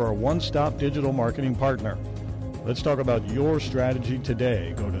time for a one-stop digital marketing partner. Let's talk about your strategy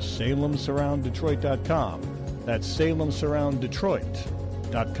today. Go to SalemSurroundDetroit.com. That's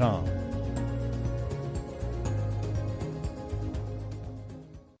SalemSurroundDetroit.com.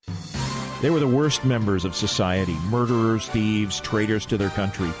 They were the worst members of society, murderers, thieves, traitors to their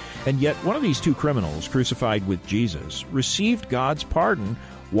country. And yet one of these two criminals, crucified with Jesus, received God's pardon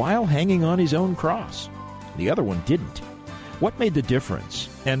while hanging on his own cross. The other one didn't. What made the difference?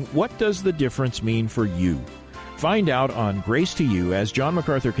 And what does the difference mean for you? Find out on Grace to You as John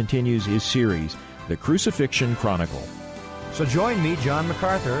MacArthur continues his series, The Crucifixion Chronicle. So join me, John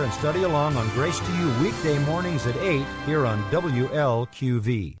MacArthur, and study along on Grace to You weekday mornings at 8 here on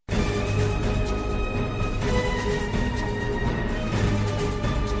WLQV.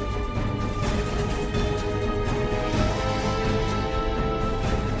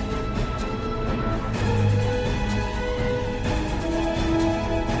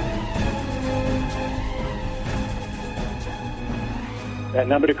 That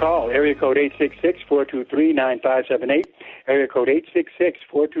number to call, area code 866-423-9578, area code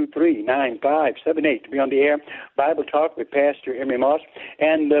 866-423-9578 to be on the air. Bible Talk with Pastor Emery Moss.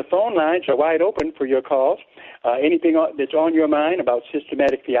 And the phone lines are wide open for your calls. Anything that's on your mind about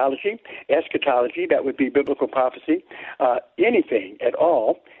systematic theology, eschatology, that would be biblical prophecy, anything at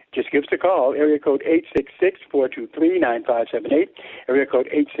all, just give us a call, area code 866-423-9578, area code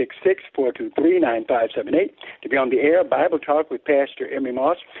 866-423-9578 to be on the air, Bible Talk with Pastor Emery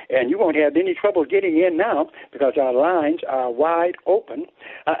Moss. And you won't have any trouble getting in now because our lines are wide open.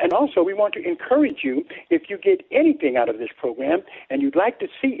 And also, we want to encourage you, if you get anything out of this program and you'd like to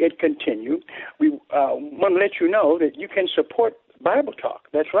see it continue, we want to let you know that you can support Bible Talk.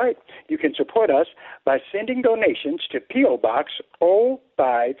 That's right. You can support us by sending donations to P.O. Box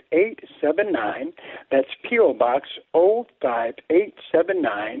 05879. That's P.O. Box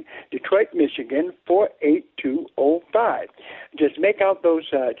 05879, Detroit, Michigan 48205. Just make out those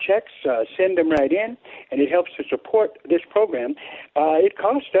checks, send them right in, and it helps to support this program. It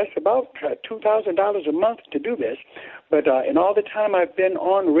costs us about $2,000 a month to do this, but in all the time I've been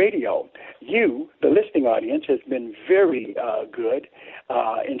on radio, you, the listening audience, has been very good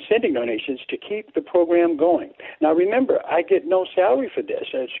in sending donations to keep the program going. Now remember, I get no salary for this.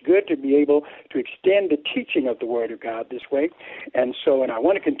 It's good to be able to extend the teaching of the Word of God this way. And I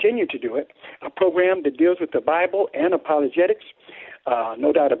want to continue to do it. A program that deals with the Bible and apologetics,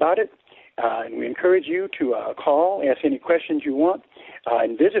 no doubt about it. And we encourage you to call, ask any questions you want,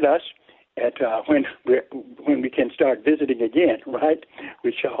 and visit us at when we can start visiting again, right?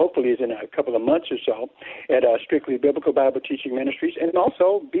 Which hopefully is in a couple of months or so, at Strictly Biblical Bible Teaching Ministries, and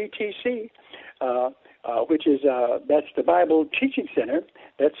also BTC, which is that's the Bible Teaching Center.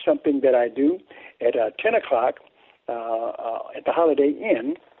 That's something that I do at 10 o'clock at the Holiday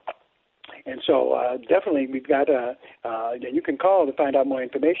Inn. And so definitely we've got, you can call to find out more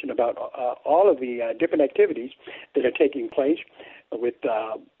information about all of the different activities that are taking place with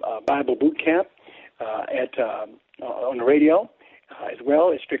Bible Boot Camp on the radio, as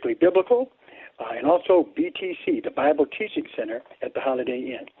well as Strictly Biblical, and also BTC, the Bible Teaching Center at the Holiday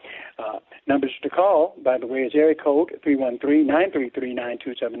Inn. Numbers to call, by the way, is area code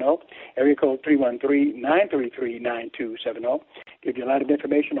 313-933-9270, area code 313-933-9270. Give you a lot of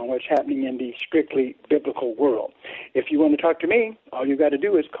information on what's happening in the Strictly Biblical world. If you want to talk to me, all you got to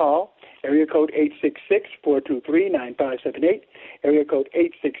do is call area code 866-423-9578, area code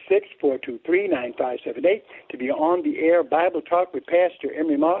 866-423-9578 to be on the air Bible Talk with Pastor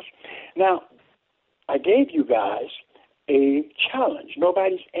Emery Moss. Now, I gave you guys a challenge.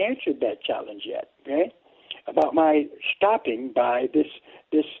 Nobody's answered that challenge yet, okay? About my stopping by this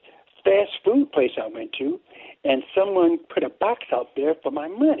fast food place I went to, and someone put a box out there for my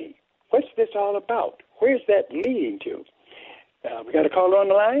money. What's this all about? Where's that leading to? We got a caller on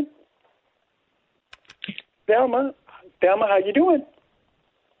the line? Thelma, how you doing?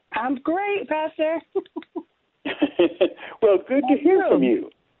 I'm great, Pastor. Well, good to hear from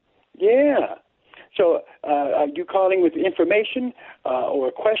you. Yeah. So are you calling with information or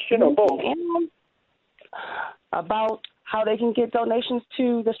a question or both? About how they can get donations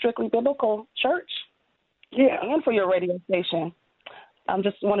to the Strictly Biblical Church. Yeah. And for your radio station. I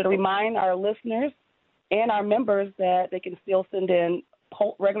just wanted to remind our listeners and our members that they can still send in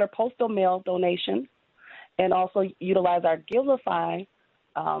regular postal mail donations and also utilize our Givelify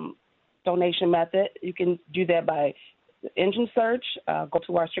donation method. You can do that by engine search. Go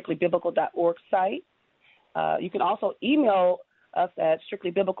to our strictlybiblical.org site. You can also email us at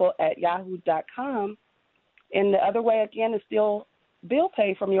strictlybiblical@yahoo.com. And the other way, again, is still bill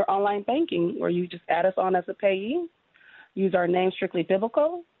pay from your online banking, where you just add us on as a payee. Use our name, Strictly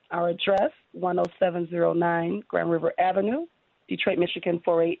Biblical, our address, 10709 Grand River Avenue, Detroit, Michigan,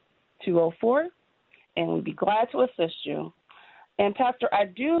 48204, and we'd be glad to assist you. And, Pastor, I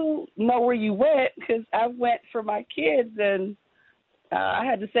do know where you went because I went for my kids, and I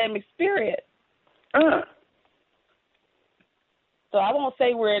had the same experience. So I won't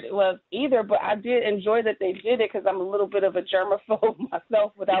say where it was either, but I did enjoy that they did it because I'm a little bit of a germaphobe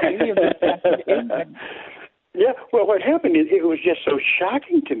myself without any of this. Yeah, well, what happened is it was just so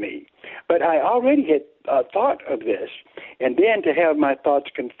shocking to me. But I already had thought of this, and then to have my thoughts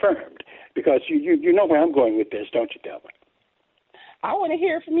confirmed, because you know where I'm going with this, don't you, Delma? I want to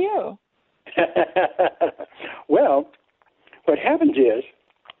hear from you. Well, what happens is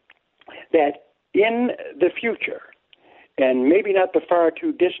that in the future, and maybe not the far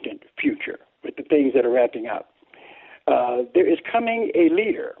too distant future with the things that are wrapping up, there is coming a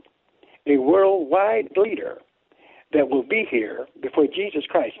leader, a worldwide leader that will be here before Jesus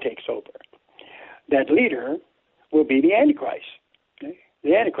Christ takes over. That leader will be the Antichrist. Okay?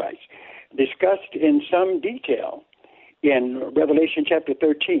 The Antichrist, discussed in some detail in Revelation chapter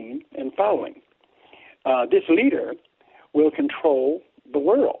 13 and following. This leader will control the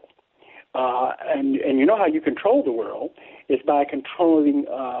world. And you know how you control the world is by controlling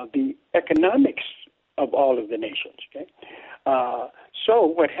the economics of all of the nations. Okay? So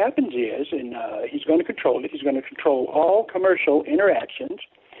what happens is, and he's going to control it, he's going to control all commercial interactions,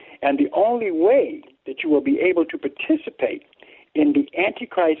 and the only way that you will be able to participate in the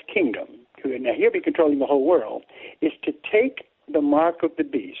Antichrist kingdom, now he'll be controlling the whole world, is to take the mark of the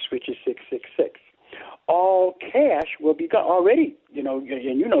beast, which is 666. All cash will be gone already,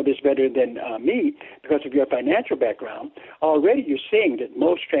 and you know this better than me because of your financial background. Already you're seeing that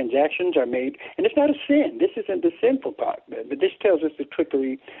most transactions are made, and it's not a sin. This isn't the sinful part, but this tells us the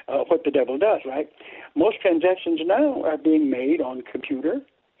trickery of what the devil does, right? Most transactions now are being made on computer,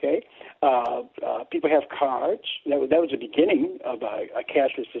 okay? People have cards. That was the beginning of a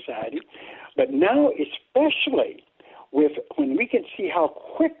cashless society. But now especially when we can see how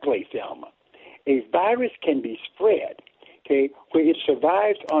quickly, Thelma, a virus can be spread, okay, where it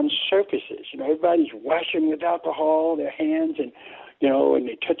survives on surfaces. Everybody's washing with alcohol, their hands, and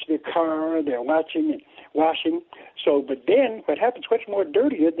they touch their car, they're washing. So, but then what happens, what's more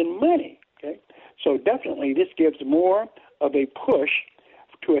dirtier than money, okay? So definitely this gives more of a push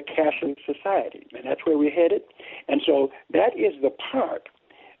to a cashless society, and that's where we're headed. And so that is the part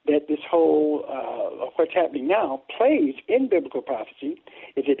that this whole what's happening now plays in biblical prophecy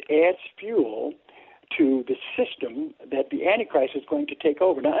is it adds fuel to the system that the Antichrist is going to take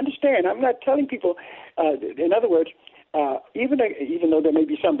over. Now, understand, I'm not telling people, in other words, even though there may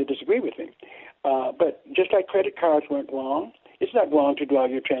be some that disagree with me, but just like credit cards weren't wrong, it's not wrong to do all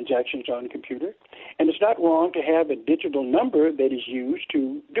your transactions on a computer, and it's not wrong to have a digital number that is used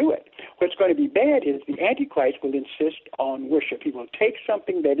to do it. What's going to be bad is the Antichrist will insist on worship. He will take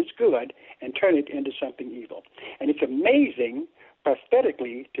something that is good and turn it into something evil. And it's amazing,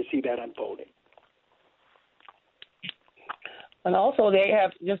 prophetically, to see that unfolding. And also, they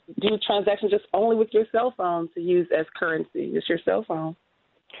have just do transactions just only with your cell phone to use as currency. Just your cell phone.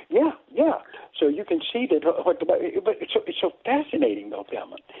 Yeah. So you can see that but it's so fascinating, though,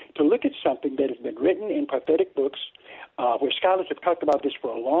 Thelma, to look at something that has been written in prophetic books, where scholars have talked about this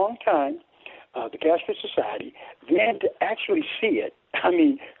for a long time, the Catholic Society, then to actually see it,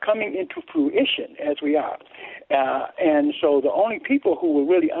 coming into fruition as we are. And so the only people who will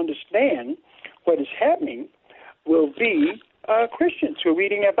really understand what is happening will be Christians who are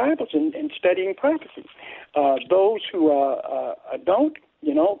reading their Bibles and studying prophecy. Those who don't,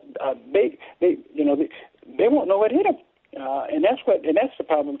 they won't know what hit them. And that's the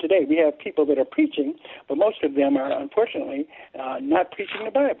problem today. We have people that are preaching, but most of them are unfortunately not preaching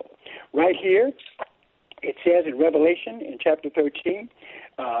the Bible. Right here, it says in Revelation in chapter 13,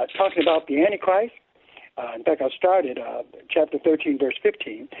 talking about the Antichrist. In fact, I'll start at chapter 13, verse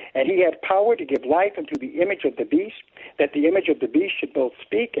 15. And he had power to give life unto the image of the beast, that the image of the beast should both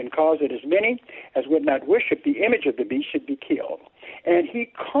speak and cause that as many as would not worship the image of the beast should be killed. And he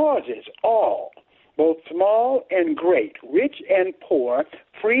causes all, both small and great, rich and poor,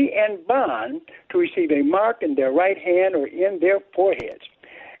 free and bond, to receive a mark in their right hand or in their foreheads,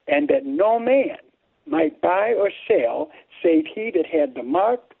 and that no man might buy or sell save he that had the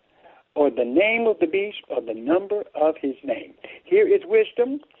mark or the name of the beast, or the number of his name. Here is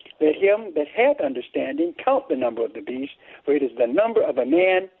wisdom. Let him that hath understanding count the number of the beast, for it is the number of a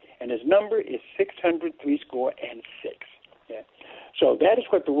man, and his number is 666. Yeah. So that is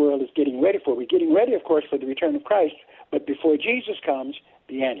what the world is getting ready for. We're getting ready, of course, for the return of Christ, but before Jesus comes,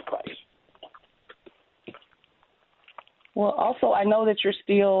 the Antichrist. Well, also, I know that you're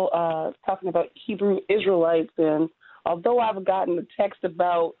still talking about Hebrew Israelites, and although I've gotten a text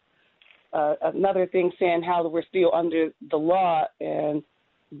about another thing saying how we're still under the law, and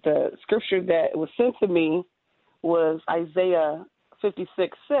the scripture that was sent to me was Isaiah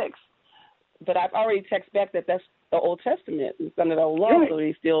 56:6. But I've already texted back that that's the Old Testament. It's under the law, right. So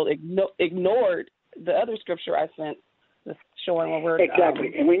they still ignored the other scripture I sent, showing a word.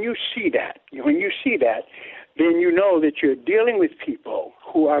 Exactly. And when you see that, then you know that you're dealing with people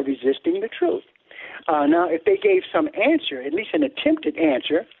who are resisting the truth. Now, if they gave some answer, at least an attempted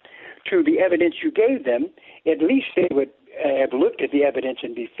answer, to the evidence you gave them, at least they would have looked at the evidence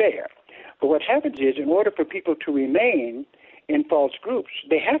and be fair. But what happens is, in order for people to remain in false groups,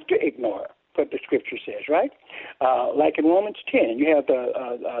 they have to ignore what the Scripture says, right? Like in Romans 10, and you have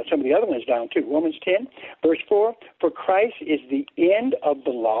some of the other ones down too. Romans 10, verse 4, for Christ is the end of the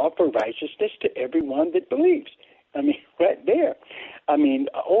law for righteousness to everyone that believes. Right there.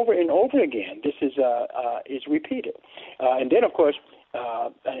 Over and over again, this is repeated. And then, of course,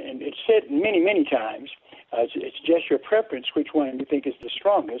 and it's said many, many times, it's just your preference which one you think is the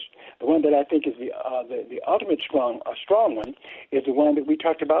strongest. The one that I think is the ultimate strong one is the one that we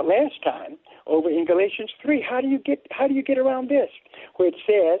talked about last time over in Galatians 3. How do you get around this? Where it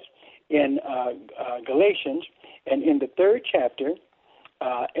says in Galatians and in the 3rd chapter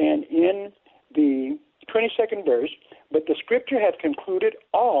and in the 22nd verse, but the Scripture hath concluded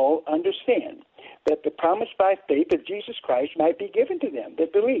all under sin, that the promise by faith of Jesus Christ might be given to them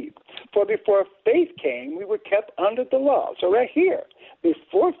that believe. For before faith came, we were kept under the law. So right here,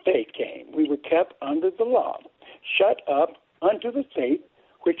 before faith came, we were kept under the law, shut up unto the faith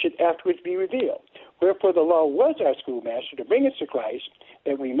which should afterwards be revealed. Wherefore the law was our schoolmaster to bring us to Christ,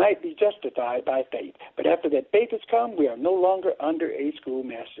 that we might be justified by faith. But after that faith has come, we are no longer under a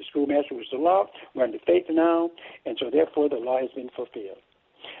schoolmaster. Schoolmaster was the law. We're under faith now, and so therefore the law has been fulfilled.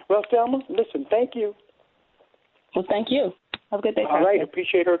 Well, Thelma, listen, thank you. Well, thank you. Have a good day. All right,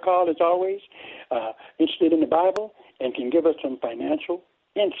 appreciate her call as always. Interested in the Bible and can give us some financial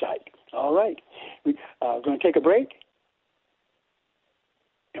insight. All right, we're going to take a break,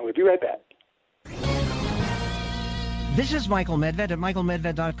 and we'll be right back. This is Michael Medved at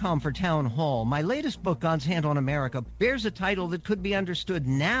michaelmedved.com for Town Hall. My latest book, God's Hand on America, bears a title that could be understood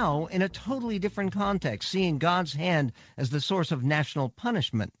now in a totally different context, seeing God's hand as the source of national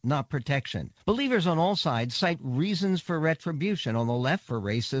punishment, not protection. Believers on all sides cite reasons for retribution, on the left for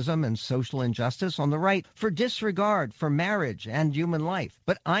racism and social injustice, on the right for disregard for marriage and human life.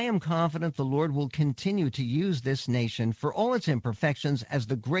 But I am confident the Lord will continue to use this nation, for all its imperfections, as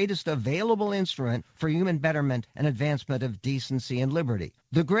the greatest available instrument for human betterment and advancement of decency and liberty.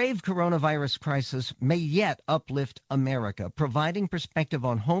 The grave coronavirus crisis may yet uplift America, providing perspective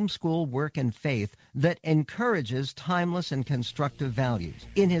on homeschool, work, and faith that encourages timeless and constructive values.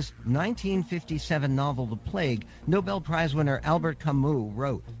 In his 1957 novel, The Plague, Nobel Prize winner Albert Camus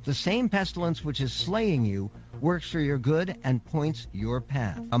wrote, "The same pestilence which is slaying you works for your good and points your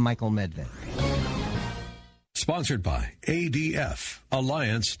path." I'm Michael Medved. Sponsored by ADF,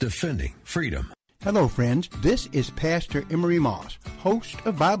 Alliance Defending Freedom. Hello, friends. This is Pastor Emery Moss, host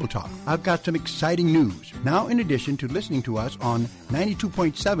of Bible Talk. I've got some exciting news. Now, in addition to listening to us on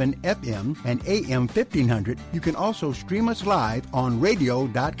 92.7 FM and AM 1500, you can also stream us live on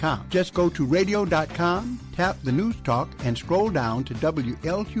radio.com. Just go to radio.com, tap the News Talk, and scroll down to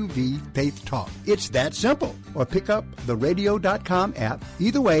WLQV Faith Talk. It's that simple. Or pick up the radio.com app.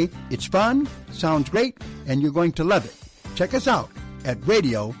 Either way, it's fun, sounds great, and you're going to love it. Check us out at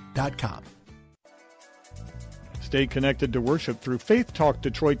radio.com. Stay connected to worship through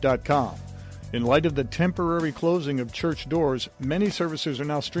faithtalkdetroit.com. In light of the temporary closing of church doors, many services are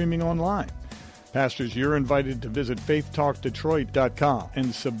now streaming online. Pastors, you're invited to visit faithtalkdetroit.com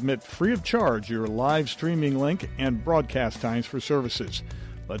and submit free of charge your live streaming link and broadcast times for services.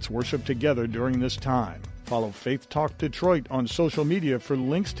 Let's worship together during this time. Follow Faith Talk Detroit on social media for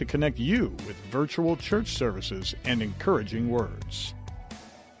links to connect you with virtual church services and encouraging words.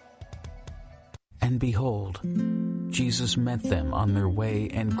 And behold, Jesus met them on their way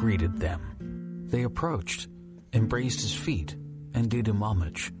and greeted them. They approached, embraced his feet, and did him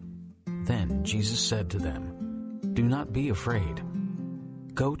homage. Then Jesus said to them, "Do not be afraid.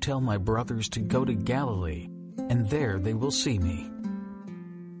 Go tell my brothers to go to Galilee, and there they will see me."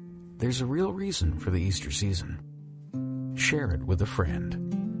 There's a real reason for the Easter season. Share it with a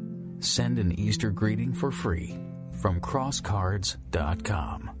friend. Send an Easter greeting for free from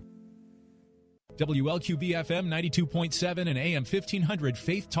crosscards.com. WLQB-FM 92.7 and AM 1500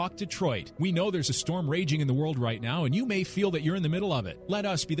 Faith Talk Detroit. We know there's a storm raging in the world right now, and you may feel that you're in the middle of it. Let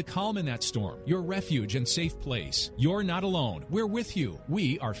us be the calm in that storm, your refuge and safe place. You're not alone. We're with you.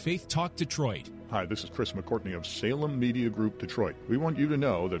 We are Faith Talk Detroit. Hi, this is Chris McCourtney of Salem Media Group Detroit. We want you to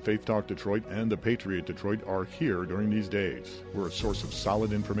know that Faith Talk Detroit and the Patriot Detroit are here during these days. We're a source of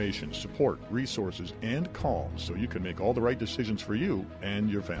solid information, support, resources, and calm so you can make all the right decisions for you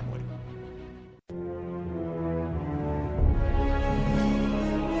and your family.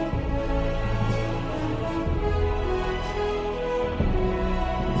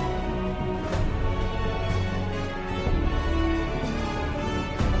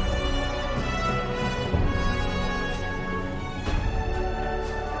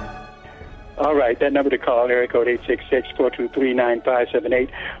 All right, that number to call, area code 866-423-9578.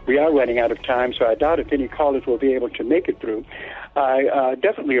 We are running out of time, so I doubt if any callers will be able to make it through. I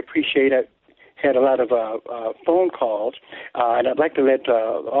definitely appreciate it. Had a lot of phone calls, and I'd like to let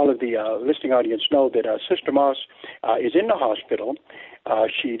all of the listening audience know that Sister Moss is in the hospital.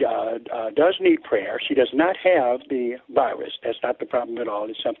 She does need prayer. She does not have the virus. That's not the problem at all.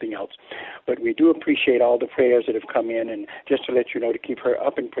 It's something else. But we do appreciate all the prayers that have come in, and just to let you know to keep her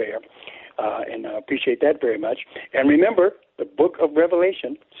up in prayer. And I appreciate that very much. And remember, the book of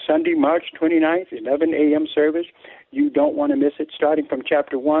Revelation, Sunday, March 29th, 11 a.m. service. You don't want to miss it, starting from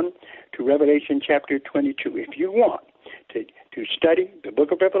chapter 1 to Revelation chapter 22. If you want to study the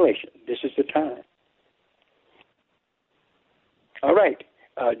book of Revelation, this is the time. All right.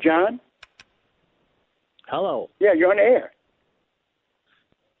 John? Hello. Yeah, you're on the air.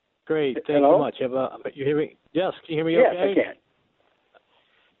 Great. Thank you much. You hear me? Yes. Can you hear me okay? Yes, I can.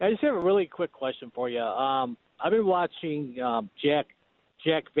 I just have a really quick question for you. I've been watching Jack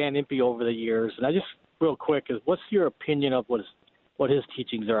Van Impe over the years, and I just real quick is what's your opinion of what his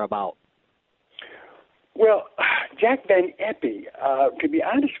teachings are about? Well, Jack Van Impe, to be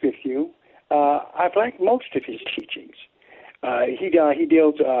honest with you, I've liked most of his teachings. He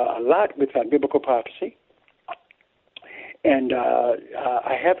deals a lot with biblical prophecy, and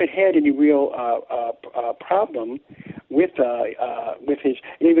I haven't had any real problem with his.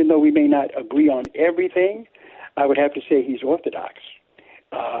 Even though we may not agree on everything, I would have to say he's orthodox,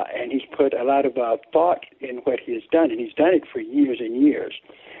 and he's put a lot of thought in what he has done, and he's done it for years and years.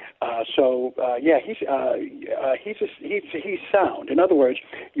 He's sound. In other words,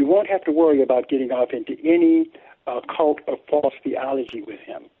 you won't have to worry about getting off into any cult or false theology with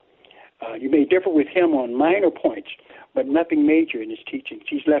him. You may differ with him on minor points, but nothing major in his teachings.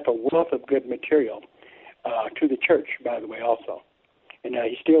 He's left a wealth of good material to the church, by the way, also. And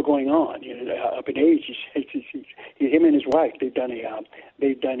he's still going on. Up in age, him and his wife, they've done a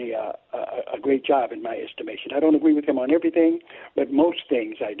great job in my estimation. I don't agree with him on everything, but most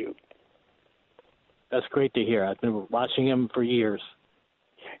things I do. That's great to hear. I've been watching him for years.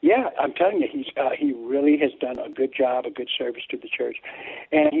 Yeah, I'm telling you, he really has done a good job, a good service to the church,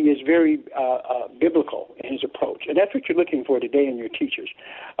 and he is very biblical in his approach. And that's what you're looking for today in your teachers.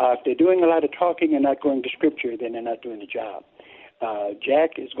 If they're doing a lot of talking and not going to Scripture, then they're not doing the job.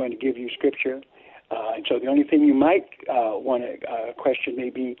 Jack is going to give you Scripture, and so the only thing you might want to question may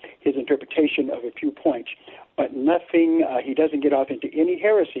be his interpretation of a few points, but nothing. He doesn't get off into any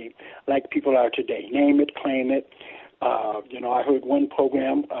heresy like people are today. Name it, claim it. I heard one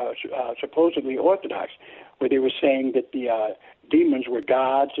program, supposedly Orthodox, where they were saying that the demons were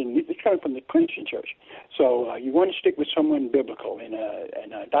gods, and it's coming from the Christian church. So you want to stick with someone biblical, and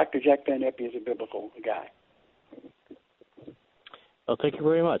Dr. Jack Van Eppie is a biblical guy. Well, thank you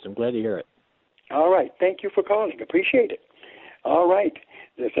very much. I'm glad to hear it. All right. Thank you for calling. Appreciate it. All right.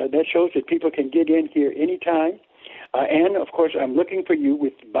 That shows that people can get in here anytime. And, of course, I'm looking for you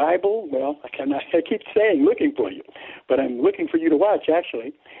with Bible. Well, I keep saying looking for you, but I'm looking for you to watch,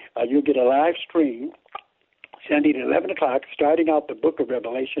 actually. You'll get a live stream Sunday at 11 o'clock, starting out the book of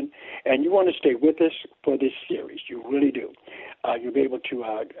Revelation, and you want to stay with us for this series. You really do. You'll be able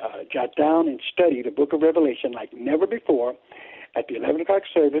to jot down and study the book of Revelation like never before at the 11 o'clock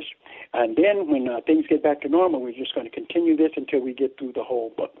service, and then when things get back to normal, we're just going to continue this until we get through the whole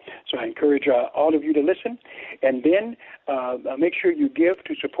book. So I encourage all of you to listen, and then make sure you give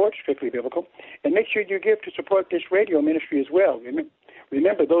to support Strictly Biblical, and make sure you give to support this radio ministry as well.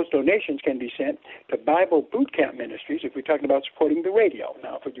 Remember, those donations can be sent to Bible Boot Camp Ministries if we're talking about supporting the radio.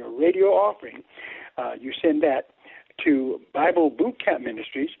 Now, for your radio offering, you send that to Bible Boot Camp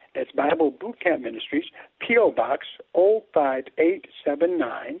Ministries. That's Bible Boot Camp Ministries, P.O. Box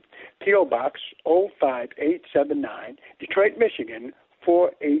 05879, P.O. Box 05879, Detroit, Michigan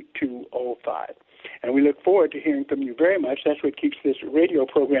 48205. And we look forward to hearing from you very much. That's what keeps this radio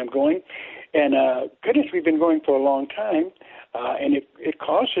program going. And goodness, we've been going for a long time, and it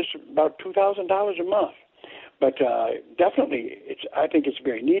costs us about $2,000 a month. But definitely, I think it's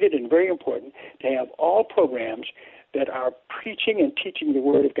very needed and very important to have all programs that are preaching and teaching the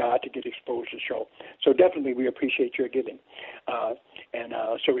Word of God to get exposed to the show. So definitely we appreciate your giving.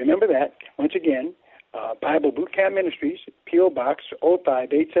 So remember that. Once again, Bible Boot Camp Ministries, P.O. Box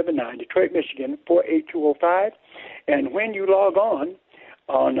 05879, Detroit, Michigan 48205. And when you log on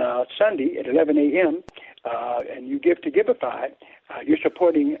Sunday at 11 a.m., and you give to Giveify, you're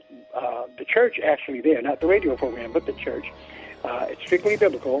supporting the church actually there, not the radio program, but the church. It's Strictly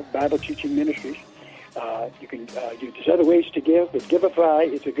Biblical, Bible Teaching Ministries. You can there's other ways to give, but Giveify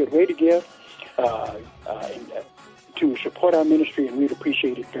is a good way to give to support our ministry, and we'd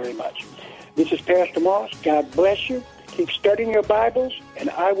appreciate it very much. This is Pastor Moss. God bless you. Keep studying your Bibles, and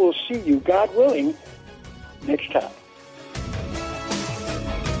I will see you, God willing, next time.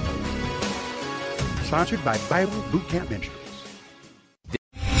 Sponsored by Bible Boot Camp Ministries.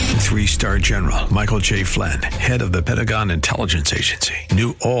 3-star General Michael J. Flynn, head of the Pentagon Intelligence Agency,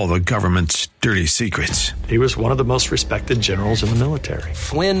 knew all the government's dirty secrets. He was one of the most respected generals in the military.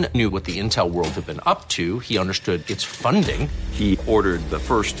 Flynn knew what the intel world had been up to. He understood its funding. He ordered the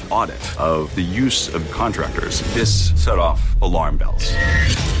first audit of the use of contractors. This set off alarm bells.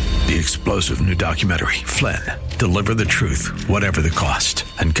 The explosive new documentary, Flynn, Deliver the Truth, Whatever the Cost,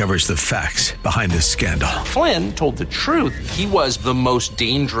 uncovers the facts behind this scandal. Flynn told the truth. He was the most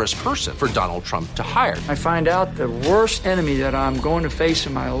dangerous person for Donald Trump to hire. I find out the worst enemy that I'm going to face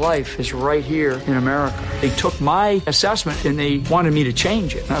in my life is right here in America. They took my assessment and they wanted me to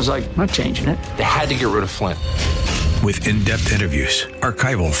change it. And I was like, I'm not changing it. They had to get rid of Flynn. With in-depth interviews,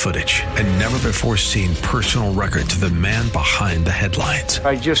 archival footage, and never-before-seen personal records of the man behind the headlines.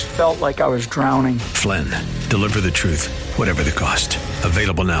 I just felt like I was drowning. Flynn, Deliver the Truth, Whatever the Cost.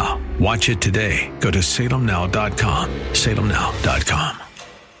 Available now. Watch it today. Go to salemnow.com. salemnow.com.